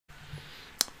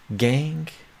Gang,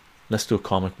 let's do a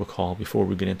comic book haul before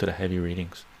we get into the heavy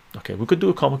readings. Okay, we could do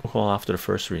a comic book haul after the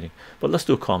first reading, but let's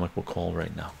do a comic book haul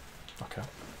right now. Okay,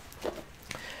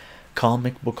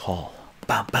 comic book haul.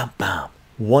 Bam, bam, bam.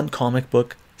 One comic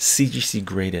book, CGC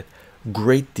graded.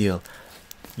 Great deal.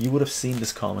 You would have seen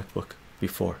this comic book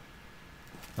before.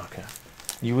 Okay,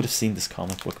 you would have seen this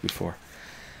comic book before.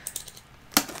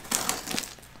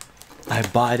 I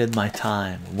bided my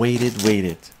time,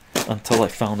 waited until I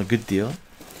found a good deal.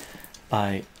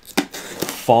 I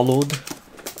followed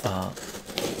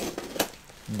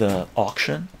the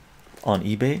auction on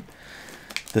eBay.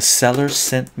 The seller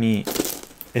sent me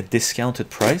a discounted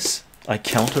price. I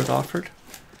countered offered,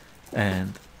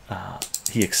 and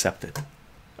he accepted.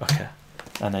 Okay,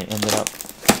 and I ended up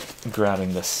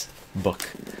grabbing this book.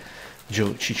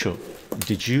 Joe Chycho,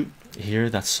 did you hear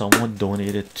that someone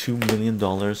donated $2 million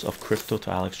of crypto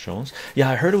to Alex Jones? Yeah,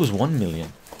 I heard it was 1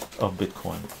 million of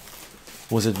Bitcoin.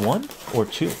 Was it 1 or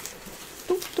 2?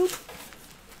 Doop, doop.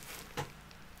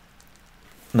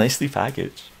 Nicely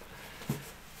packaged.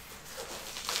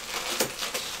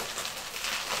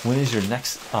 When is your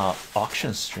next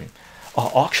auction stream?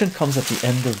 Auction comes at the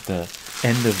end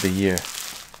of the year.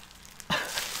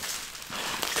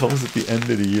 Comes at the end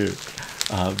of the year.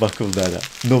 Buckle that up.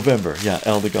 November. Yeah,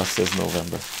 Eldegoss says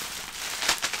November.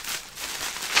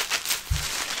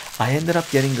 I ended up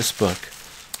getting this book.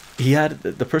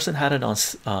 The person had it on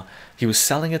he was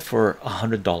selling it for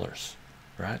 $100,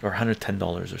 right? Or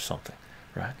 $110 or something,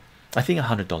 right? I think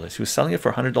 $100. He was selling it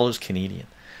for $100 Canadian.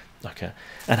 Okay,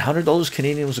 and $100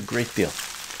 Canadian was a great deal.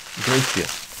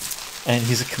 And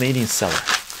he's a Canadian seller,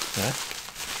 right?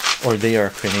 Or they are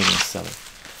a Canadian seller.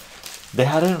 They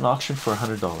had it in an auction for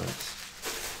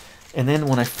 $100. And then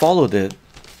when I followed it,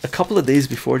 a couple of days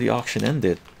before the auction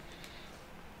ended,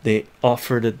 they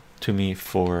offered it to me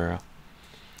for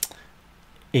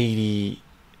 $85,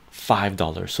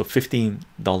 so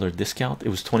 $15 discount. It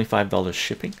was $25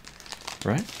 shipping,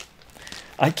 right?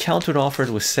 I countered offered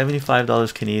with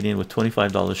 $75 Canadian with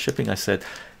 $25 shipping. I said,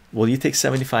 will you take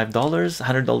 $75,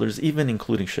 $100 even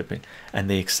including shipping? And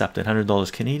they accepted.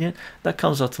 $100 Canadian. That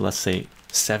comes out to, let's say,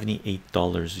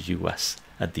 $78 US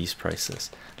at these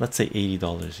prices. Let's say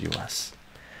 $80 US.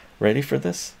 Ready for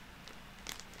this?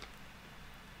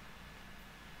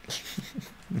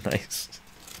 Nice.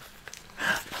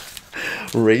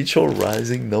 Rachel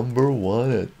Rising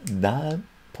 #1 at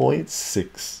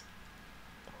 9.6.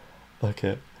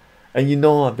 Okay, and you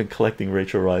know I've been collecting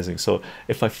Rachel Rising, so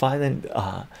if I find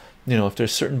if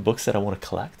there's certain books that I want to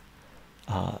collect,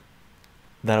 that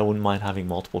I wouldn't mind having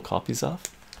multiple copies of,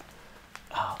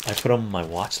 I put on my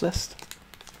watch list.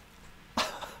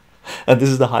 And this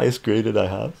is the highest graded I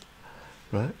have,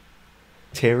 right?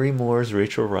 Terry Moore's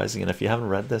Rachel Rising, and if you haven't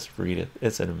read this, read it.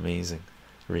 It's an amazing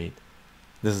read.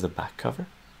 This is the back cover.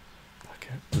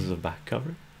 Okay, this is the back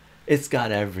cover. It's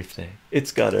got everything.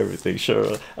 It's got everything.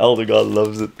 Sure, Elder God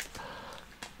loves it.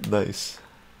 Nice.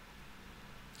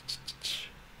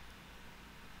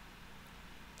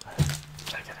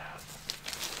 Check it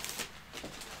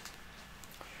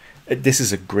out. This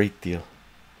is a great deal.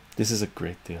 This is a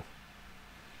great deal.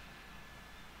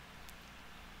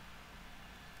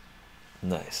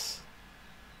 Nice.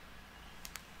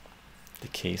 The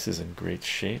case is in great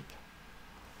shape.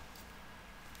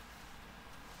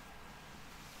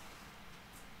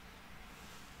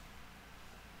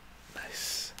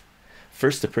 Nice.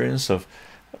 First appearance of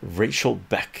Rachel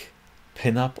Beck,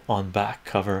 pinup on back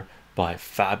cover by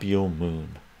Fabio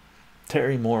Moon.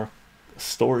 Terry Moore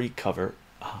story cover,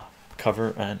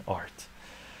 cover and art.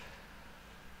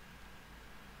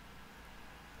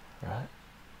 Right.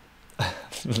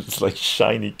 It's like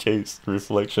shiny case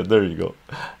reflection. There you go.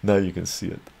 Now you can see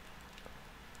it,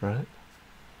 right?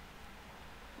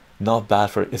 Not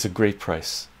bad for it. It's a great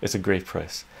price. It's a great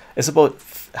price. It's about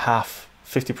half,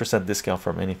 50% discount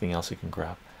from anything else you can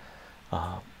grab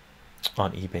on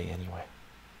eBay anyway.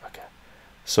 Okay,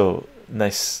 so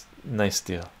nice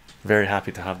deal. Very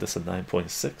happy to have this at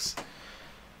 9.6.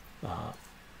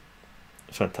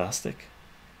 Fantastic.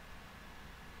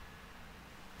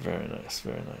 Very nice,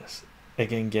 very nice.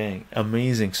 Again, gang,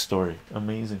 amazing story. And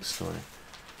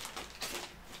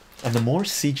the more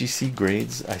CGC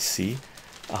grades I see,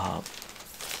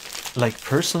 like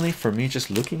personally for me, just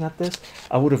looking at this,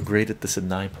 I would have graded this at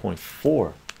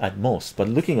 9.4 at most, but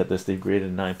looking at this, they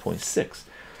graded 9.6.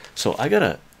 So I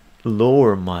gotta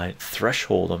lower my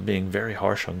threshold on being very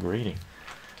harsh on grading.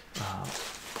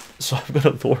 So I'm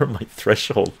gonna lower my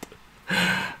threshold.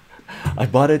 I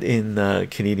bought it in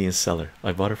Canadian seller.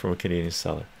 I bought it from a Canadian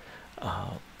seller.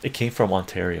 It came from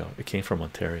Ontario.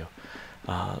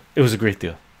 It was a great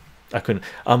deal. I couldn't.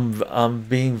 I'm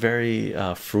being very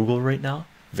frugal right now,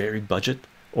 very budget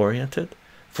oriented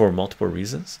for multiple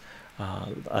reasons.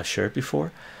 I shared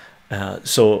before,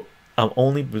 so I'm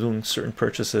only doing certain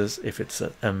purchases if it's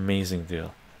an amazing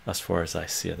deal, as far as I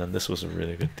see it. And this was a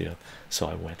really good deal, so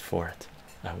I went for it.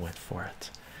 I went for it.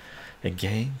 And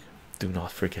gang, do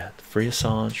not forget, free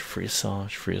Assange, free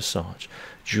Assange, free Assange.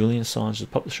 Julian Assange, the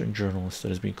publisher and journalist that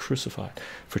has been crucified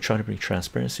for trying to bring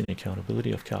transparency and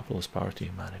accountability of capitalist power to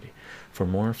humanity. For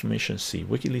more information, see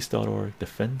wikileaks.org,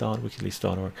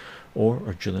 defend.wikileaks.org,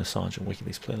 or Julian Assange and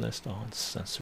WikiLeaks playlist on censorship.